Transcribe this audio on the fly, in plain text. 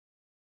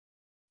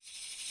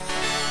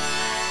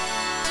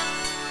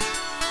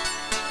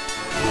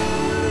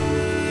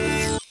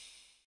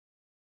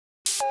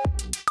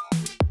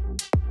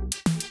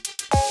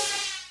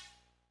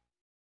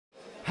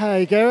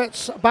Hey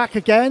Girts, back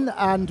again,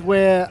 and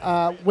we're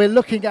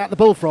looking at the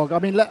Bullfrog. I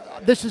mean,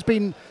 there's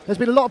been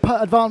a lot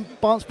of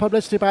advanced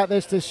publicity about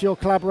this. Your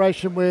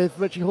collaboration with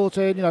Richie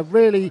Hawtin, you know,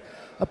 really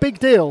a big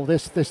deal.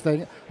 This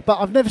thing,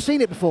 but I've never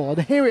seen it before,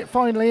 and here it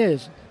finally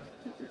is.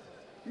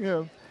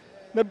 Yeah,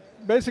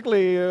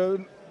 basically,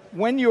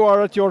 when you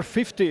are at your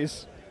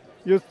 50s,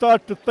 you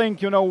start to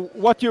think, you know,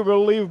 what you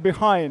will leave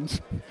behind,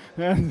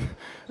 and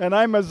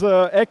I'm as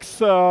an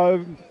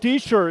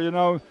ex-teacher, you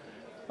know.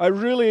 I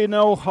really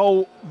know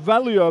how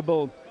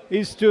valuable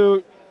is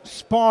to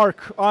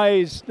spark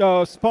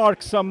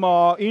some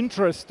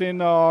interest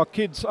in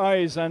kids'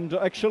 eyes, and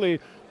actually,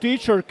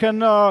 teacher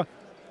can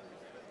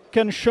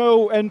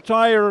show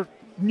entire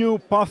new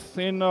path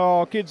in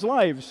kids'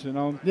 lives, you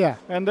know. Yeah.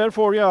 And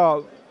therefore,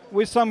 yeah,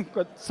 we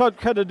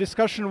had a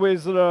discussion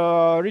with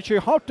Richie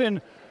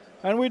Hawtin,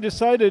 and we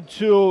decided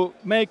to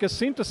make a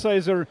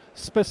synthesizer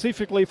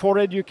specifically for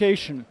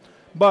education,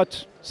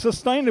 but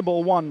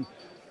sustainable one.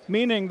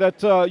 Meaning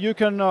that you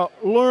can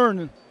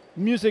learn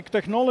music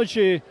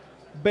technology,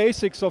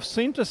 basics of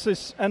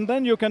synthesis, and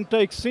then you can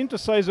take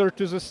synthesizer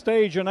to the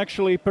stage and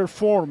actually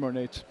perform on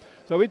it.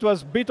 So it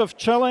was a bit of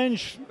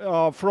challenge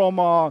from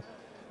a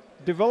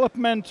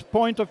development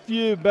point of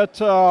view, but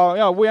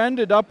yeah, we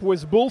ended up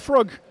with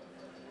Bullfrog,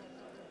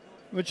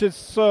 which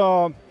is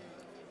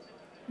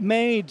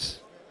made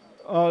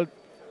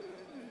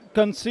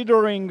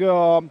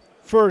considering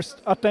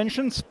first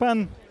attention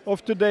span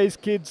of today's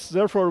kids.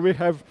 Therefore, we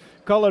have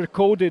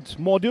color-coded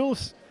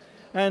modules,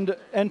 and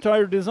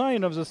entire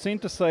design of the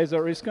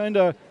synthesizer is kind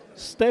of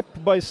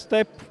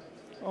step-by-step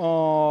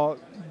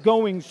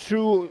going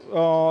through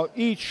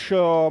each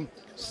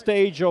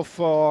stage of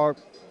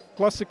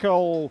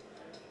classical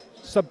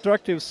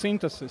subtractive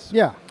synthesis.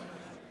 Yeah.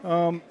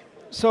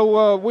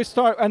 So we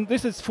start, and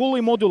this is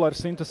fully modular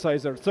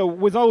synthesizer. So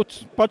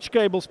without patch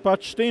cables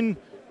patched in,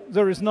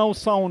 there is no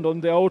sound on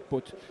the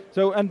output.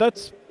 So, and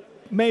that's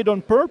made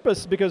on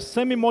purpose because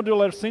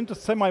semi-modular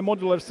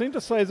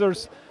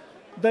synthesizers,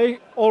 they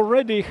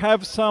already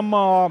have some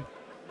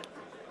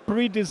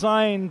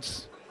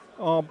pre-designed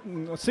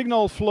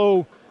signal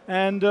flow,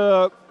 and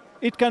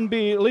it can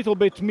be a little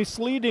bit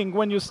misleading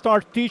when you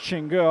start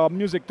teaching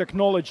music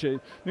technology,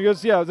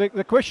 because yeah,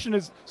 the question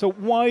is, so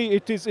why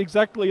it is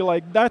exactly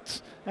like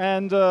that,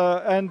 and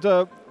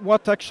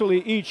what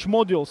actually each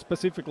module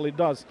specifically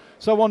does.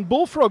 So on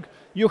Bullfrog,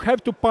 you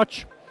have to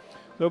patch.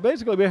 So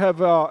basically we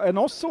have an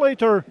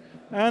oscillator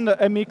and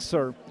a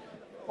mixer.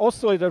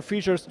 Oscillator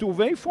features two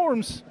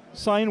waveforms,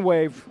 sine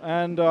wave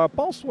and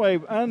pulse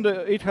wave, and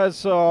it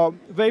has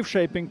wave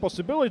shaping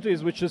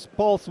possibilities, which is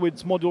pulse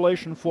width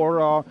modulation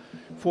for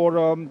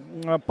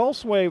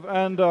pulse wave,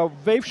 and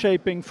wave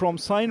shaping from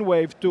sine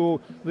wave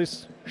to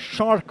this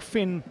shark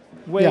fin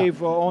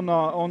wave, yeah,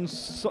 on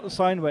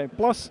sine wave,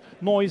 plus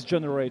noise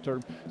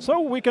generator.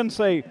 So we can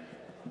say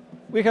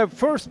we have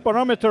first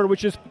parameter,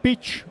 which is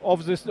pitch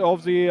of the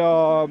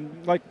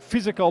like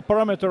physical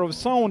parameter of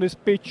sound is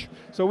pitch.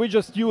 So we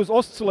just use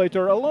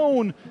oscillator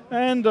alone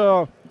and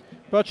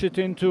patch it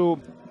into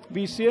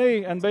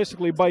VCA, and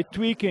basically by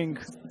tweaking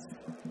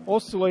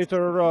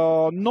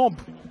oscillator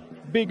knob,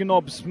 big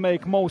knobs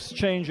make most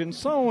change in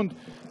sound,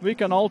 we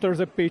can alter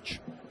the pitch.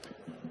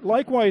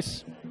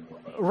 Likewise,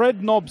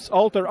 red knobs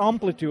alter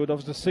amplitude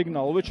of the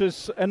signal, which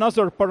is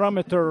another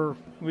parameter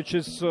which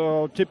is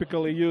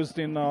typically used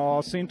in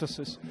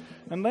synthesis.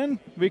 And then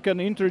we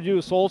can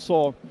introduce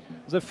also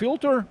the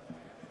filter,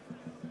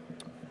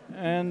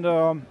 and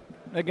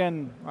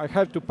again, I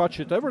have to patch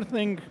it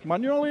everything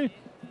manually.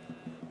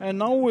 And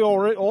now we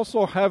already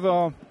also have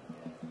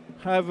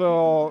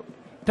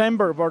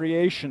timbre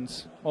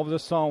variations of the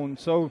sound.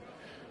 So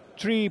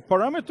 3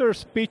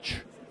 parameters: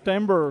 pitch,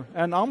 timbre,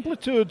 and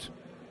amplitude,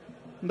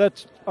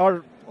 that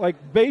are like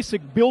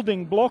basic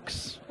building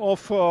blocks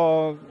of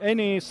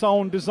any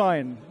sound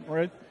design,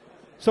 right?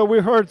 So we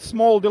heard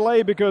small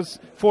delay because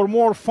for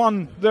more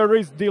fun there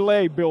is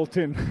delay built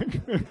in.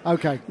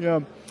 Okay. Yeah.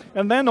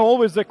 And then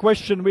always the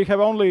question, we have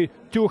only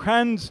 2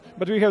 hands,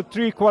 but we have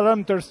 3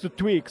 parameters to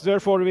tweak.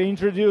 Therefore we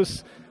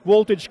introduce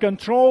voltage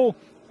control.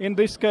 In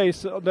this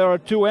case there are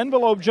 2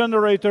 envelope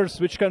generators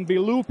which can be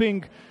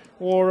looping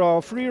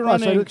or free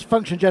running. Oh, so it's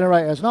function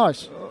generators,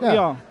 nice.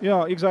 Yeah,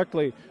 yeah,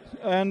 exactly.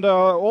 And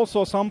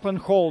also sample and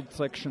hold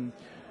section.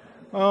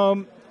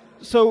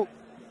 So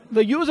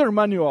the user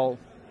manual,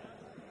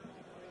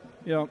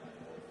 yeah,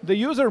 the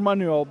user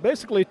manual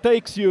basically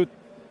takes you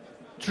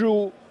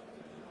through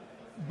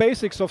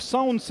basics of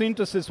sound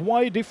synthesis,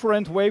 why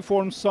different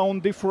waveforms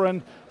sound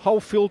different, how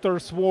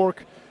filters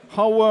work,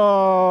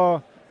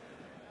 how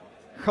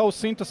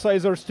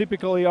synthesizers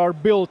typically are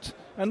built.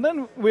 And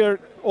then we're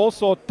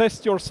also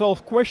test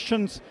yourself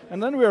questions,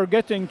 and then we are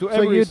getting to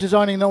So you're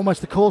designing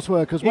almost the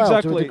coursework as well,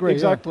 exactly, to a degree.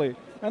 Exactly.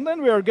 Yeah. And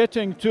then we are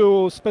getting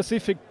to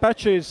specific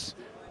patches,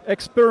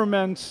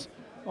 experiments,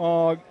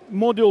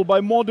 module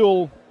by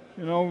module,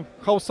 you know,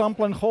 how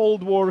sample and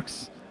hold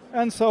works,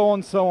 and so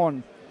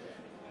on.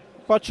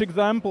 Patch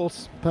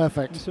examples.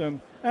 Perfect. So,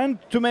 and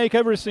to make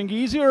everything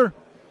easier,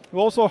 we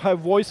also have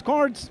voice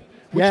cards.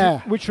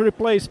 which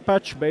replace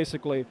patch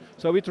basically.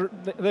 So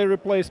they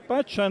replace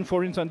patch, and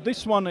for instance,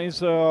 this one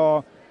is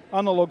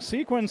analog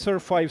sequencer,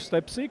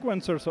 5-step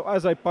sequencer. So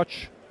as I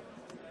patch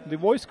the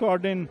voice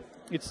card in,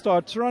 it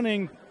starts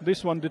running.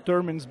 This one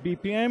determines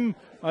BPM.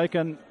 I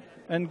can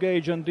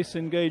engage and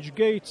disengage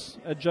gates,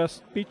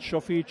 adjust pitch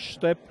of each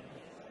step,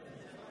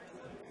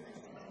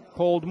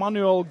 hold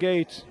manual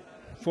gate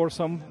for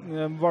some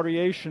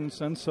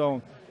variations and so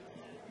on.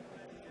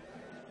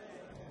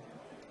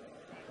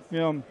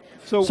 Yeah.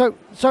 So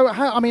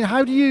how, I mean,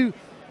 how do you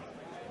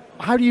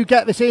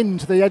get this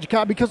into the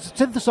education? Because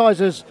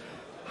synthesizers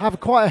have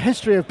quite a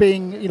history of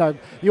being, you know,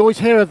 you always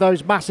hear of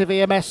those massive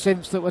EMS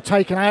synths that were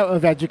taken out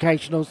of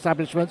educational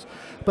establishments,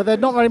 but there are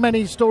not very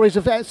many stories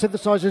of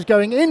synthesizers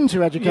going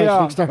into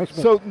educational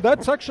establishments. So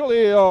that's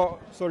actually,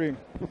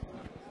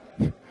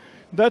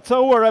 that's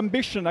our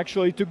ambition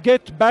actually, to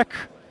get back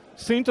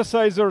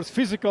synthesizers,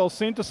 physical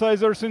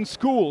synthesizers in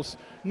schools,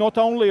 not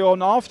only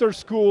on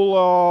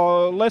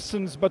after-school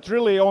lessons, but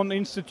really on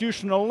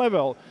institutional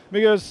level,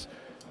 because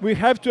we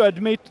have to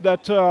admit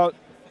that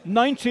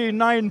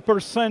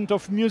 99%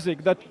 of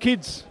music that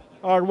kids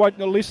are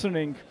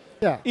listening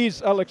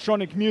is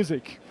electronic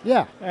music.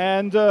 Yeah.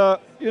 And,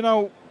 you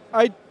know,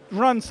 I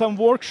run some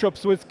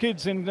workshops with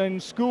kids in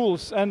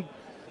schools, and,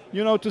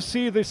 you know, to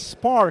see this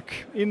spark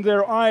in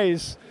their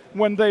eyes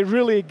when they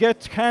really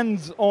get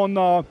hands on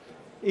an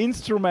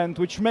instrument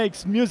which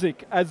makes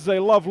music as they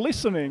love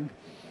listening,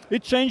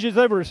 it changes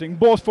everything,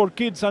 both for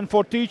kids and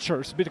for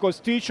teachers, because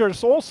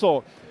teachers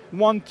also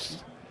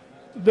want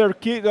their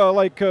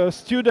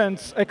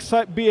students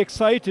be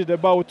excited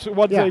about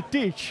what they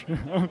teach.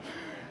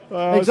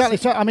 Exactly.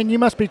 So I mean, you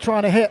must be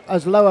trying to hit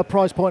as low a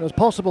price point as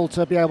possible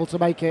to be able to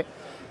make it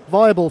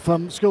viable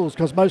from schools,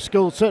 because most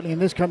schools, certainly in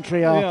this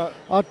country,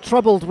 are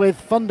troubled with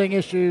funding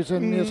issues,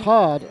 and it's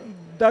hard.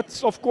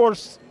 That's of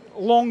course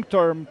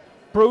long-term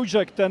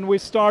project, and we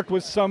start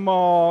with some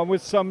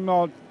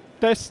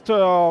test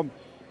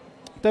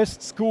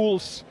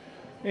schools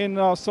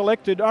in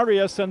selected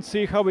areas and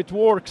see how it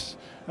works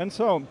and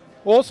so on.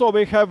 Also,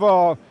 we have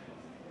a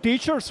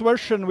teacher's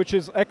version, which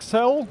is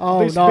XL.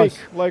 Oh, this nice.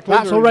 Big, like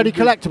that's already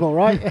collectible,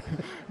 right?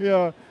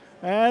 Yeah,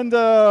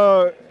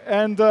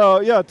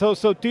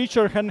 so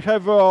teacher can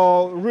have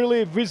a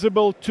really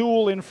visible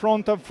tool in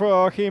front of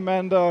him,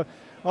 and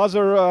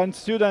and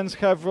students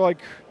have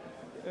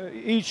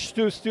each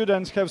two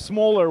students have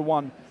smaller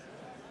one.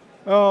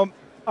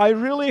 I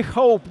really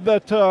hope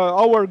that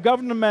our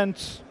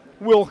government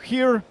will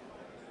hear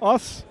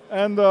us,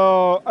 and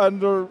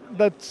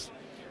that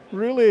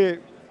really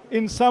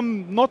in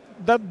some not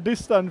that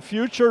distant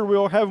future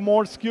we'll have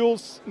more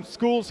schools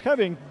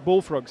having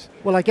Bullfrogs.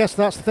 Well, I guess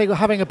that's the thing.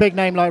 Having a big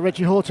name like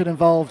Richie Hawtin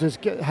involved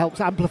helps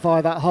amplify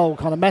that whole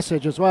kind of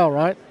message as well,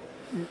 right?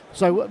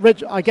 So,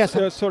 Rich, I guess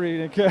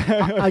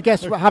I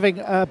guess having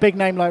a big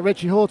name like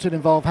Richie Hawtin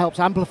involved helps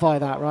amplify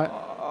that, right?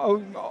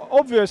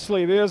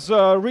 Obviously, because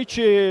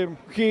Richie,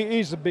 he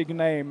is a big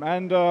name,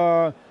 and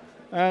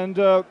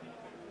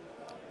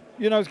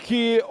you know,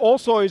 he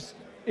also is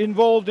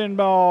involved in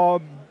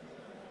both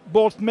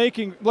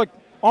making, like,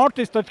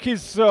 artists at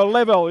his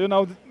level, you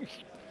know,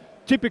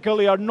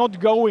 typically are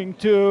not going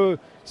to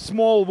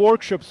small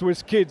workshops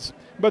with kids,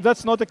 but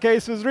that's not the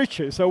case with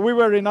Richie. So we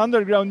were in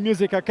Underground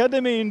Music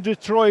Academy in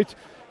Detroit.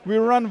 We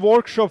ran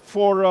workshop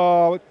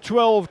for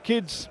 12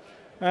 kids,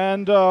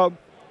 and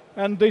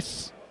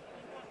this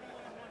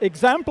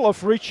example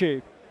of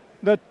Richie,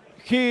 that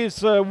he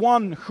is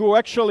one who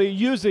actually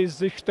uses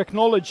this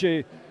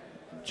technology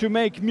to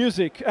make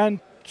music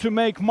and to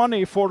make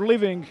money for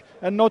living,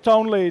 and not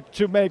only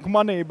to make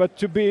money, but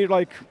to be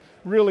like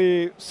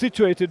really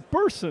situated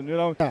person, you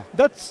know. Yeah.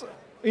 That's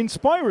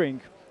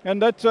inspiring,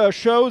 and that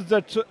shows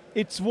that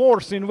it's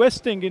worth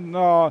investing in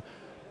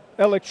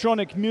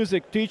electronic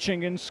music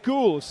teaching in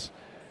schools,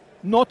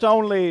 not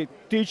only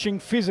teaching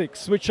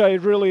physics, which I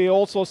really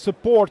also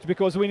support,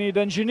 because we need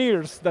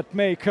engineers that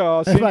make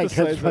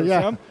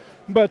synthesizers.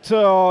 But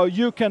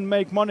you can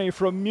make money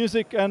from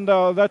music, and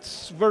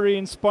that's very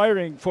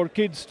inspiring for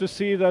kids to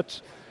see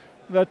that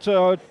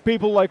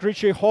people like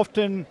Richie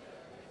Hawtin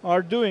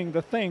are doing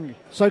the thing.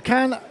 So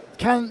can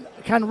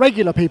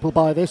regular people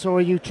buy this, or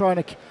are you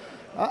trying to?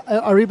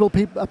 Are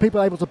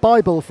people able to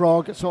buy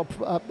Bullfrog sort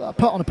of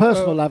put on a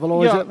personal level,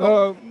 or is it?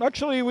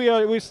 Actually,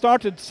 we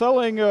started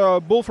selling.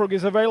 Bullfrog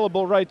is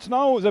available right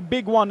now. The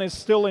big one is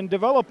still in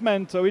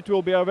development, so it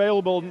will be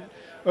available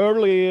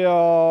early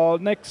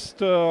next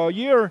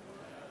year.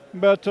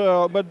 But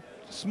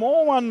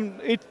small one,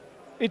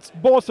 it's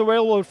both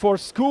available for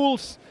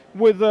schools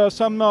with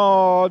some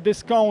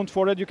discount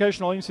for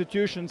educational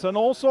institutions, and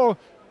also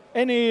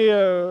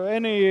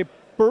any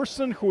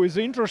person who is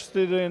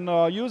interested in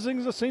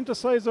using the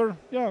synthesizer,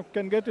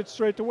 can get it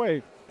straight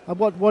away. And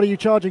what are you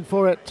charging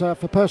for it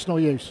for personal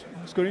use?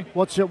 Excuse me?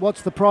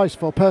 What's the price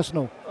for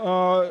personal?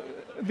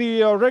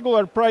 The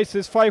regular price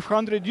is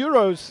 500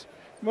 euros,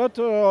 But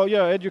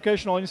yeah,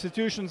 educational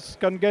institutions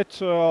can get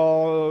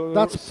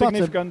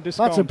significant discounts.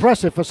 That's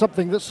impressive for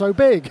something that's so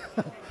big.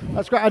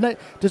 That's great. And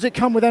does it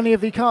come with any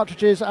of the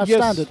cartridges as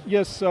standard?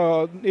 Yes,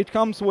 it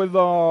comes with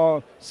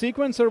a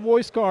sequencer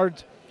voice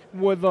card,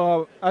 with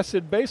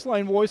acid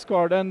baseline voice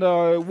card, and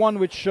one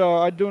which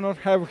I do not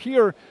have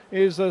here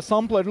is a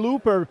sampler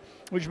looper,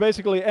 which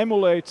basically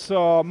emulates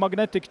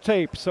magnetic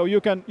tape. So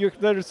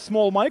there is a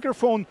small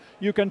microphone,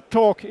 you can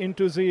talk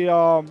into the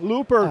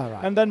looper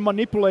and then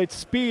manipulate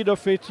speed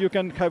of it. You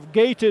can have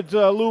gated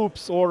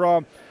loops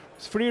or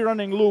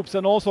free-running loops,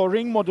 and also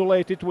ring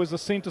modulate it with the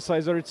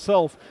synthesizer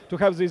itself to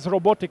have these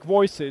robotic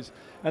voices.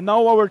 And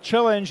now our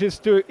challenge is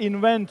to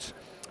invent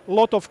a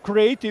lot of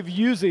creative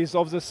uses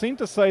of the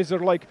synthesizer,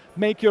 like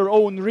make your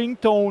own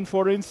ringtone,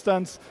 for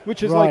instance,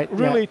 which is like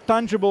really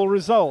tangible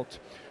result.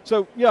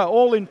 So yeah,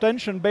 all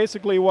intention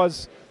basically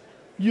was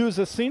use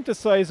a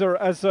synthesizer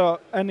as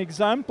an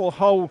example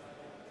how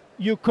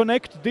you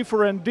connect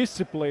different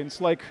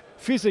disciplines. Like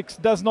physics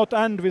does not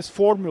end with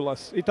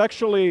formulas. It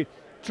actually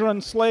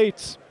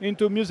translates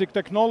into music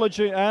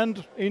technology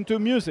and into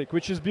music,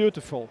 which is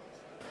beautiful.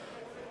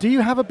 Do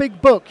you have a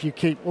big book you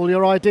keep all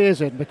your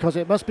ideas in? Because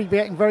it must be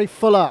getting very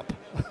full up.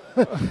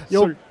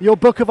 Your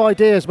book of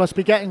ideas must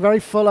be getting very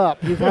full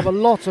up. You have a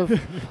lot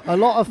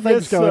of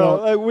things going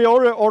on. We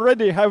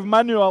already have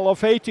manual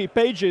of 80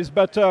 pages,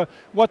 but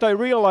what I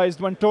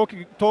realized when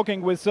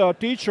talking with a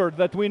teacher,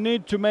 that we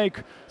need to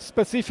make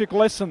specific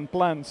lesson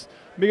plans,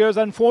 because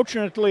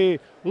unfortunately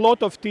a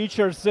lot of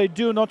teachers, they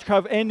do not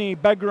have any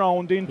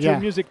background into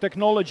music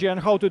technology and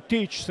how to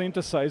teach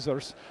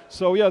synthesizers.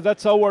 So yeah,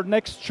 that's our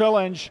next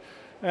challenge.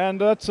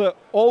 And that's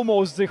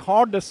almost the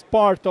hardest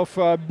part of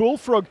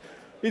Bullfrog,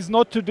 is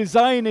not to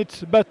design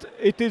it, but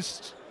it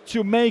is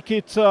to make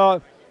it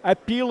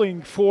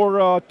appealing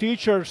for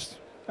teachers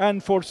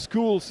and for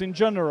schools in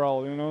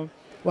general, you know.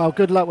 Well,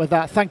 good luck with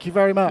that. Thank you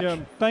very much. Yeah,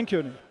 thank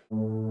you.